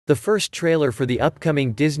The first trailer for the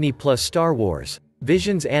upcoming Disney Plus Star Wars,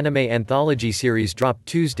 Vision's anime anthology series dropped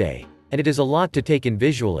Tuesday, and it is a lot to take in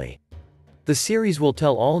visually. The series will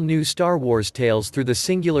tell all new Star Wars tales through the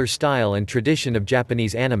singular style and tradition of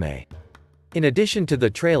Japanese anime. In addition to the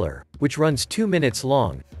trailer, which runs 2 minutes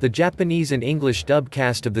long, the Japanese and English dub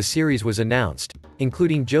cast of the series was announced,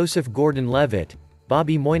 including Joseph Gordon-Levitt,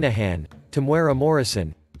 Bobby Moynihan, Temuera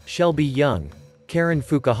Morrison, Shelby Young, Karen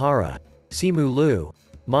Fukuhara, Simu Liu,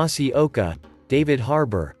 Masi Oka, David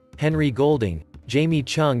Harbour, Henry Golding, Jamie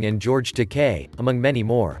Chung and George Takei, among many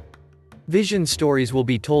more. Vision stories will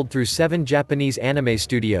be told through 7 Japanese anime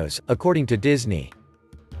studios, according to Disney.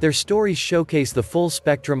 Their stories showcase the full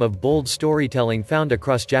spectrum of bold storytelling found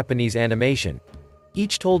across Japanese animation,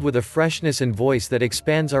 each told with a freshness and voice that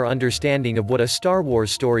expands our understanding of what a Star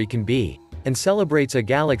Wars story can be, and celebrates a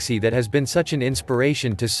galaxy that has been such an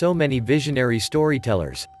inspiration to so many visionary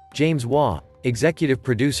storytellers, James Waugh, executive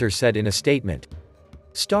producer, said in a statement.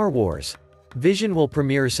 Star Wars Vision will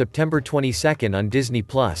premiere September 22 on Disney+.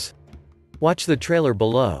 Watch the trailer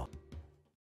below.